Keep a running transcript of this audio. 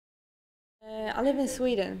I live in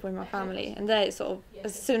Sweden with my family, and there it's sort of,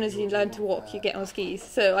 as soon as you learn to walk, you get on skis.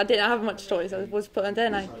 So I didn't have much choice. I was put, and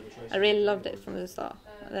then I really loved it from the start.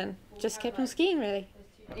 And then just kept on skiing, really.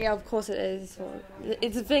 Yeah, of course it is.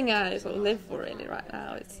 It's a thing I sort of live for really right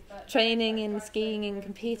now. It's training and skiing and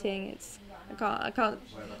competing. I can't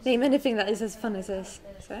name anything that is as fun as this.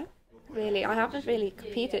 So really, I haven't really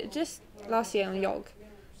competed. Just last year on EYOWF,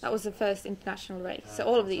 that was the first international race. So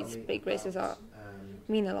all of these big races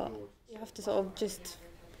mean a lot. You have to sort of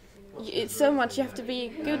it's so much. You have to be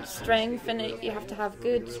good strength, and you have to have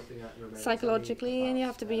good psychologically, and you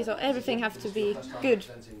have to be everything has to be good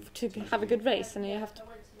to have a good race, and you have to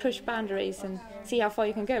push boundaries and see how far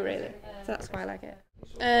you can go, really. So that's why I like it.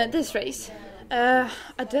 This race, I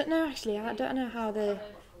don't know actually. I don't know how the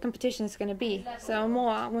competition is going to be. So I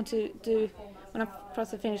want to do, when I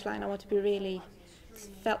cross the finish line, I want to be really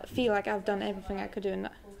feel like I've done everything I could do in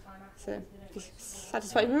that. So be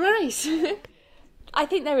satisfied with my race. I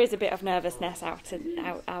think there is a bit of nervousness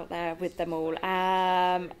out there with them all,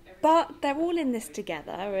 but they're all in this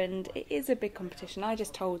together, and it is a big competition. I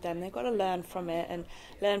just told them they've got to learn from it and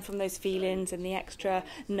learn from those feelings and the extra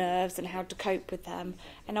nerves and how to cope with them,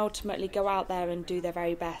 and ultimately go out there and do their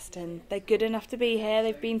very best. And they're good enough to be here.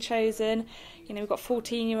 They've been chosen. You know, we've got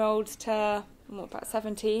 14-year-olds to about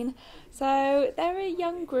 17, so they're a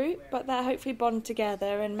young group, but they'll hopefully bond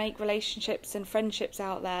together and make relationships and friendships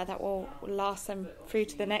out there that will last them through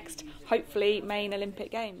to the next, hopefully, main Olympic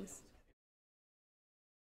Games.